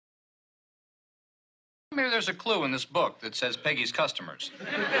Maybe there's a clue in this book that says Peggy's customers.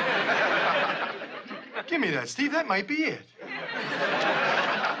 Give me that, Steve. That might be it.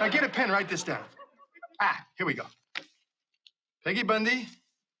 Now, get a pen. Write this down. Here we go. Peggy Bundy.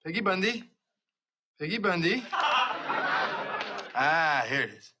 Peggy Bundy. Peggy Bundy. Here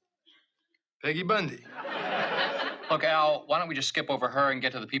it is. Peggy Bundy. Look, Al, why don't we just skip over her and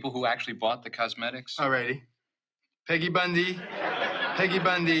get to the people who actually bought the cosmetics? All righty. Peggy Bundy. Peggy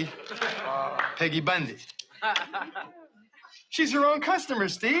Bundy. Peggy Bundy. She's her own customer,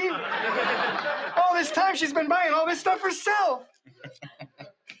 Steve. All this time she's been buying all this stuff herself.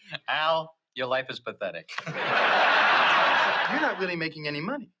 Al, your life is pathetic. You're not really making any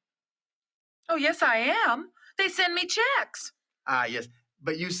money. Oh, yes, I am. They send me checks. Yes,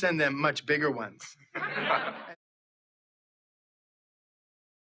 but you send them much bigger ones.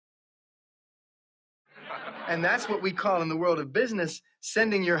 And that's what we call in the world of business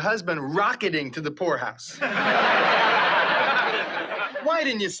sending your husband rocketing to the poorhouse. Why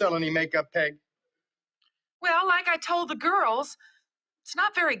didn't you sell any makeup, Peg? Well, like I told the girls, it's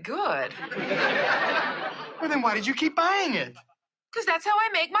not very good. Well, then why did you keep buying it? Because that's how I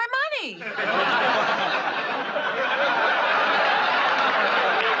make my money.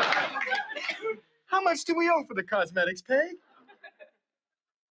 How much do we owe for the cosmetics, Peg?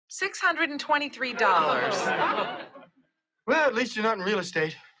 $623. Well, at least you're not in real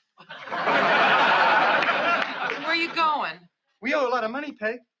estate. Where are you going? We owe a lot of money,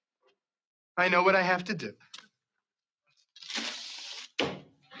 Peg. I know what I have to do.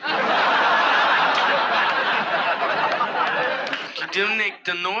 You didn't make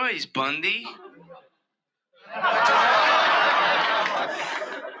the noise, Bundy.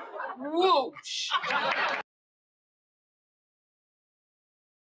 Whoosh.